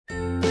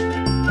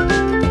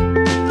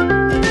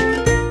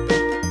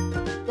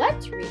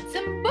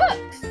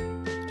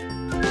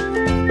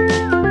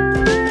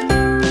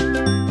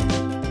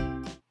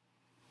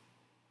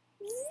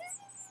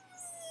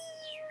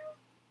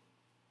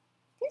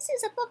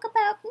book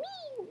about me.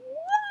 Wow!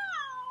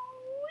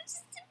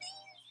 It's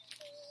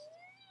amazing.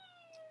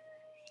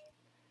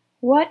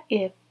 What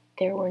if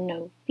there were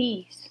no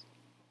bees?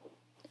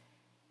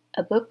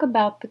 A book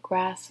about the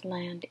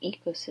grassland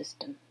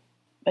ecosystem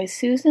by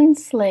Susan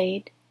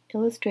Slade,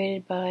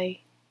 illustrated by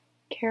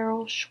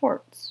Carol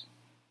Schwartz.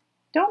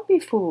 Don't be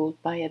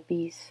fooled by a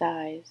bee's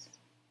size.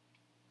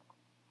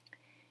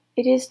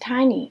 It is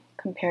tiny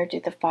compared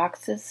to the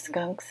foxes,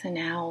 skunks, and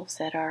owls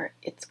that are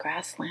its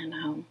grassland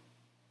home.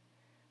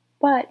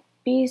 But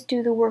bees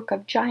do the work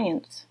of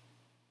giants.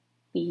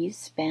 Bees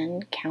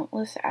spend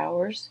countless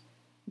hours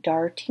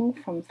darting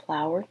from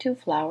flower to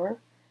flower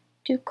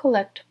to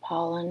collect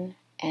pollen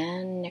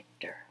and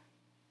nectar.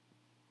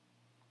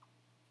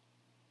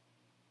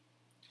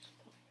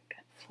 I've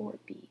got 4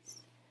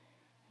 bees.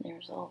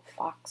 There's a little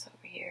fox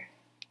over here.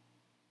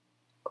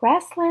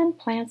 Grassland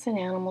plants and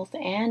animals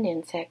and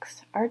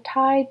insects are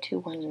tied to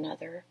one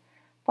another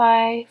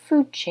by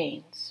food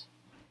chains.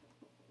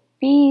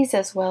 Bees,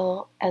 as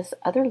well as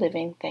other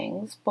living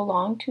things,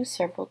 belong to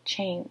several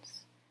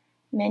chains.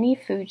 Many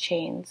food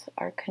chains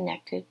are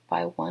connected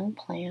by one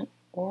plant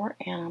or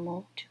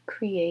animal to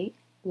create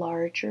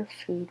larger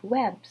food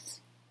webs.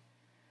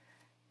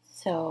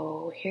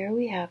 So here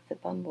we have the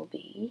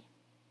bumblebee,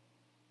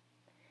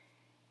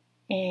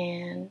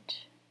 and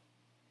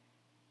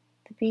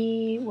the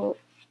bee will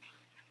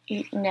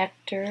eat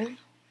nectar,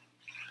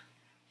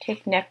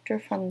 take nectar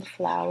from the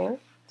flower,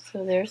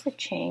 so there's a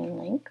chain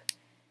link.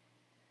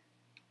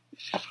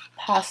 A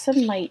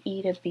possum might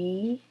eat a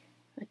bee,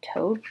 a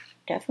toad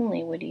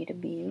definitely would eat a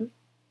bee,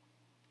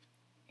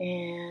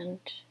 and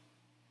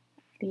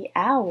the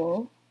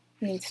owl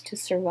needs to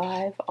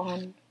survive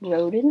on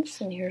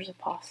rodents, and here's a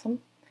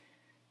possum.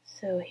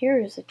 So here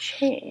is a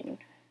chain,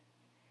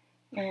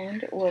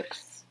 and it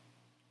works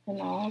in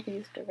all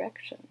these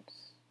directions.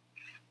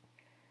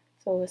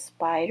 So a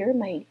spider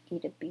might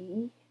eat a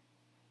bee,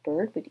 a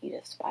bird would eat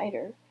a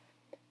spider,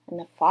 and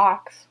a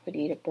fox would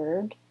eat a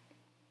bird,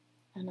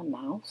 and a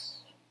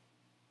mouse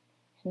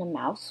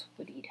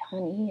would eat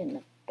honey, and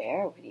the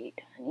bear would eat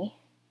honey.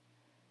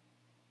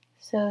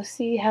 So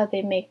see how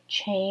they make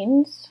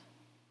chains?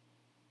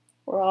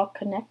 We're all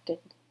connected.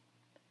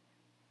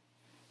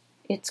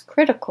 It's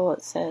critical,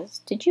 it says.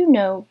 Did you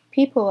know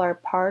people are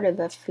part of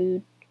a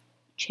food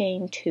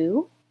chain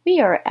too? We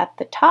are at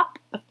the top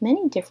of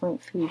many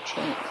different food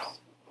chains.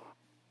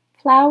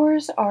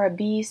 Flowers are a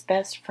bee's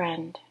best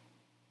friend.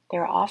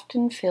 They're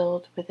often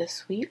filled with a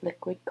sweet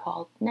liquid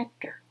called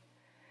nectar.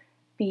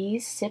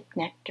 Bees sip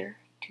nectar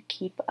to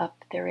keep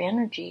up their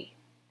energy.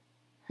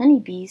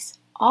 Honeybees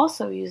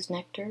also use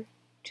nectar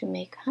to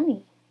make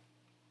honey.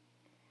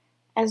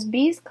 As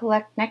bees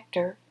collect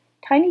nectar,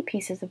 tiny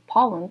pieces of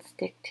pollen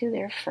stick to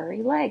their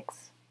furry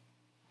legs.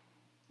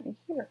 Right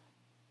here.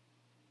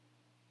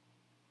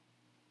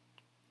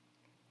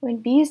 When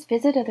bees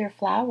visit other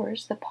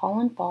flowers, the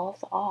pollen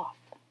falls off.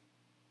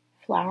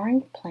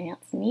 Flowering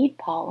plants need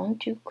pollen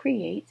to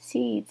create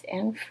seeds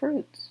and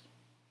fruits.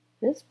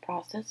 This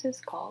process is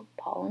called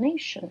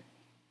pollination.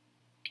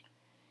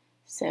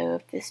 So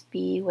if this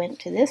bee went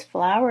to this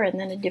flower and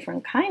then a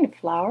different kind of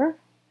flower,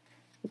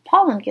 the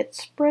pollen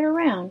gets spread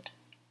around.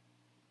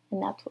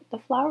 And that's what the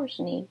flowers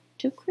need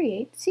to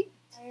create seeds.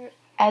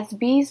 As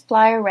bees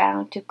fly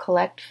around to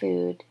collect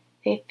food,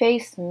 they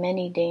face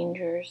many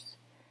dangers.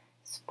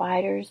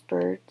 Spiders,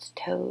 birds,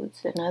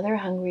 toads, and other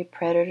hungry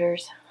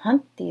predators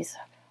hunt these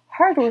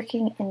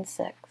hard-working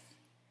insects.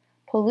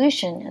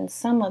 Pollution and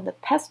some of the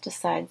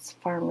pesticides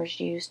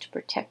farmers use to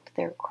protect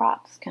their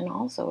crops can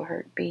also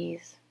hurt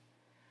bees.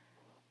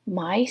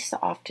 Mice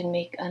often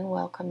make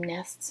unwelcome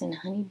nests in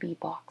honeybee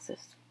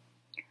boxes.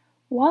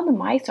 While the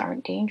mice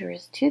aren't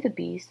dangerous to the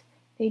bees,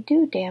 they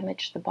do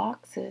damage the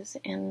boxes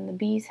and the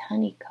bees'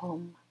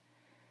 honeycomb.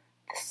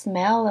 The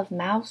smell of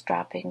mouse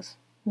droppings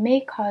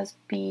may cause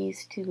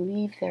bees to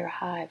leave their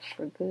hive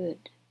for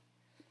good.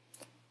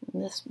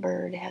 And this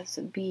bird has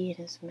a bee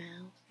in his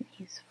mouth, and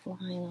he's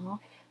flying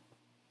off.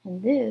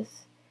 And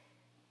this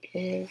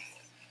is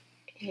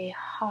a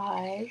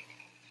hive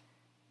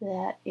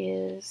that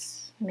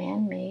is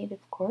man-made,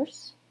 of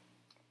course.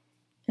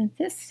 And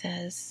this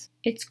says,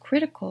 it's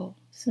critical.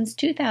 Since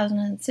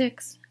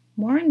 2006,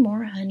 more and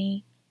more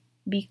honey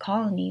bee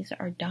colonies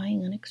are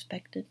dying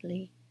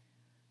unexpectedly.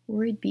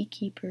 Worried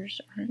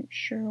beekeepers aren't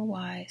sure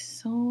why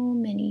so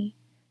many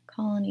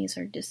colonies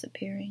are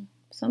disappearing.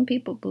 Some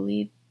people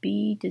believe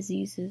bee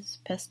diseases,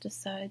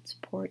 pesticides,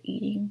 poor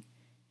eating,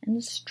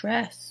 and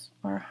stress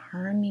are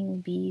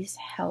harming bees'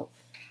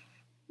 health.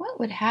 What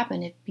would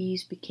happen if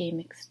bees became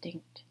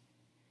extinct?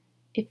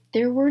 If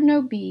there were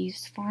no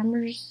bees,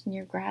 farmers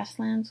near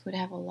grasslands would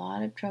have a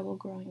lot of trouble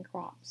growing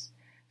crops.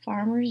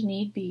 Farmers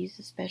need bees,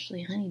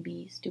 especially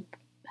honeybees, to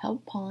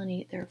help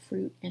pollinate their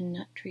fruit and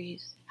nut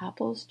trees.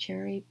 Apples,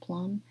 cherry,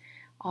 plum,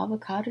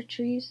 avocado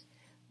trees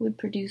would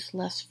produce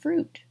less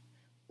fruit,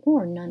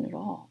 or none at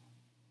all,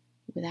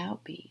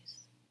 without bees.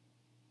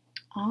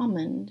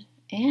 Almond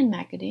and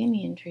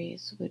macadamia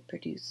trees would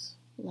produce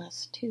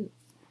less too.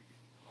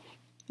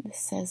 This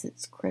says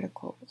it's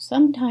critical.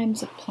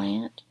 Sometimes a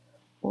plant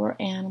or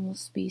animal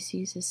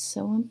species is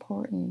so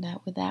important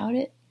that without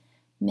it,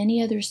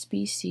 many other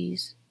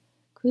species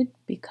could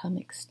become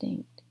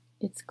extinct.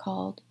 It's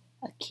called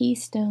a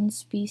keystone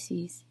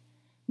species.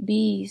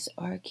 Bees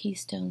are a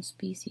keystone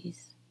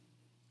species.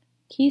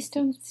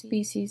 Keystone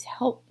species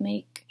help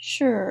make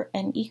sure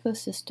an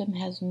ecosystem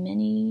has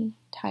many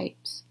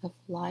types of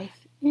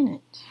life in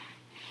it.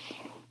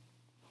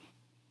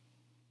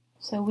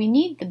 So we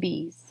need the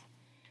bees.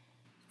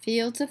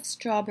 Fields of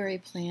strawberry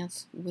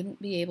plants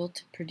wouldn't be able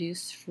to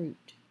produce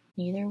fruit.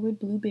 Neither would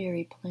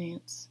blueberry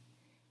plants.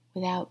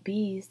 Without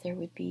bees, there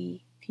would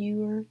be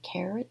fewer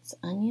carrots,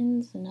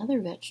 onions, and other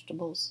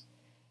vegetables.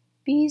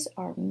 Bees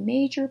are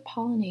major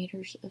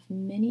pollinators of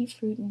many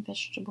fruit and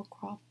vegetable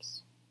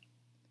crops.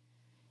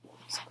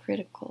 It's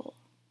critical.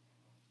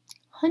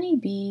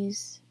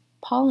 Honeybees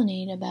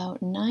pollinate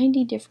about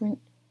 90 different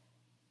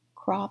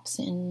crops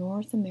in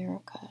North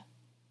America.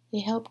 They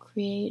help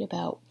create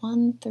about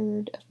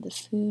 1/3 of the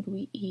food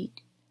we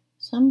eat.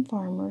 Some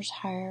farmers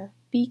hire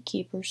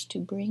beekeepers to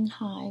bring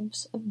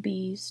hives of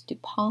bees to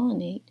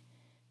pollinate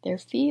their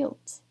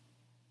fields.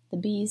 The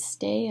bees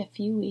stay a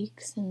few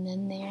weeks and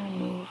then they are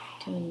moved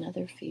to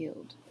another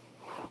field.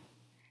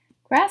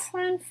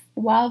 Grassland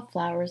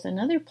wildflowers and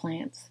other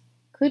plants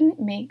couldn't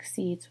make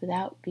seeds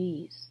without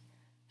bees.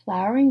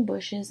 Flowering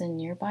bushes in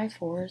nearby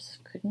forests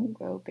couldn't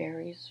grow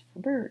berries for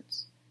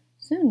birds.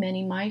 Soon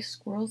many mice,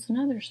 squirrels, and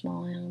other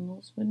small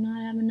animals would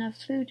not have enough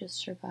food to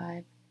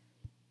survive.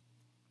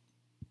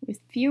 With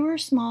fewer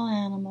small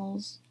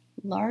animals,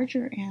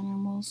 larger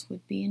animals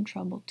would be in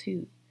trouble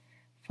too.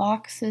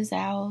 Foxes,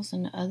 owls,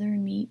 and other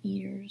meat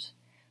eaters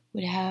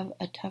would have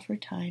a tougher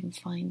time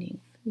finding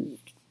food.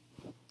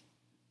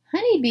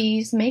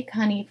 Honeybees make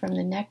honey from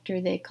the nectar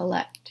they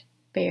collect.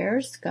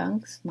 Bears,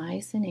 skunks,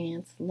 mice, and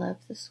ants love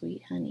the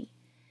sweet honey.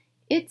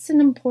 It's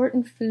an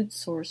important food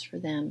source for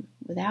them.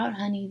 Without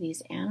honey,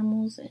 these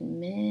animals and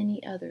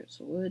many others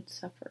would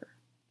suffer.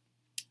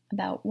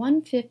 About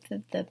 1/5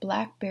 of the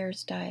black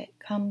bear's diet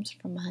comes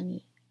from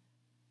honey,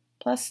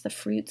 plus the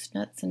fruits,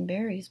 nuts, and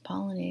berries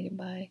pollinated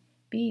by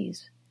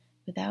bees.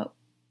 Without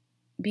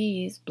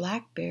bees,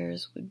 black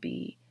bears would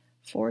be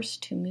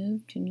forced to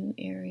move to new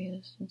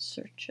areas in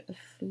search of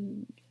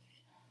food.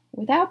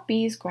 Without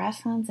bees,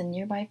 grasslands and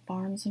nearby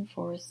farms and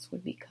forests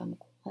would become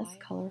less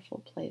colorful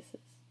places.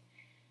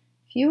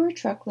 Fewer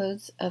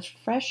truckloads of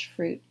fresh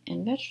fruit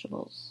and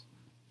vegetables.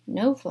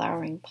 No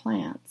flowering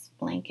plants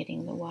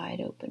blanketing the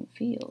wide open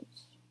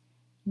fields.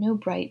 No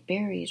bright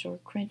berries or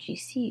crunchy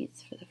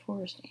seeds for the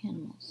forest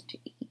animals to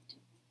eat.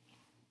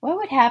 What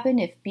would happen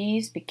if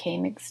bees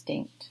became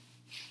extinct?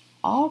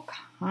 All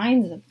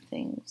kinds of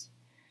things.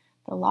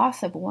 The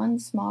loss of one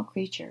small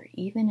creature,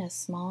 even as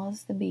small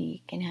as the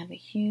bee, can have a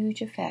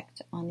huge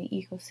effect on the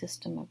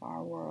ecosystem of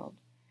our world.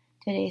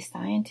 Today,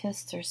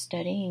 scientists are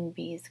studying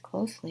bees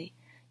closely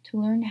to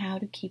learn how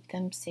to keep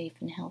them safe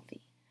and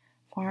healthy.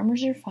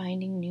 Farmers are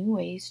finding new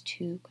ways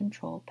to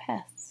control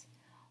pests.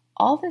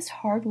 All this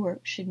hard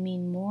work should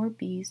mean more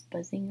bees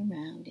buzzing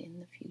around in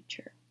the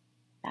future.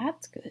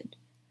 That's good.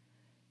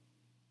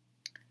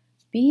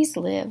 Bees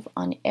live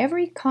on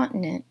every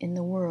continent in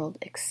the world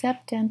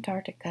except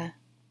Antarctica.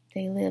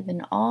 They live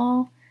in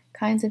all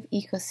kinds of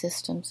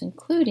ecosystems,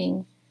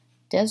 including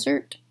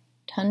desert,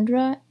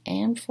 tundra,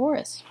 and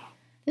forest.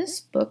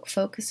 This book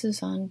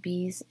focuses on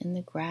bees in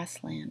the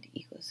grassland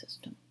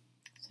ecosystem.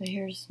 So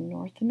here's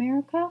North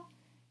America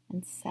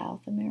and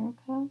South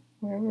America.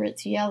 Wherever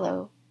it's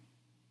yellow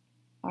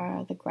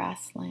are the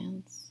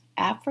grasslands.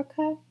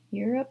 Africa,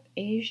 Europe,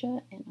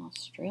 Asia, and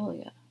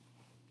Australia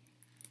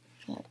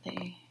that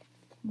they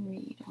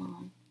read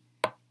on.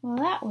 Well,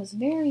 that was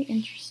very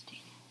interesting.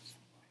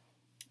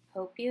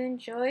 Hope you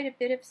enjoyed a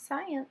bit of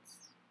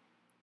science.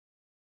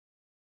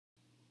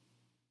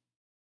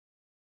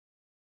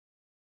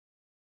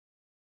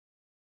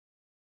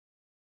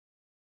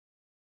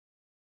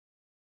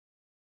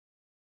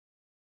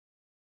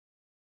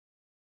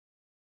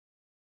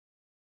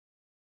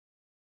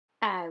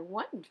 I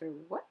wonder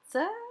what's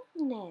up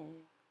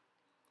next.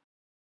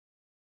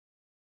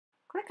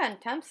 Click on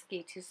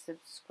Tumpsky to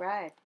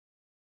subscribe.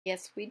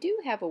 Yes, we do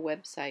have a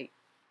website,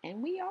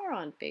 and we are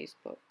on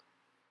Facebook.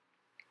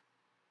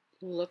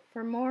 Look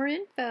for more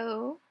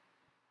info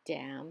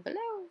down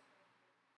below.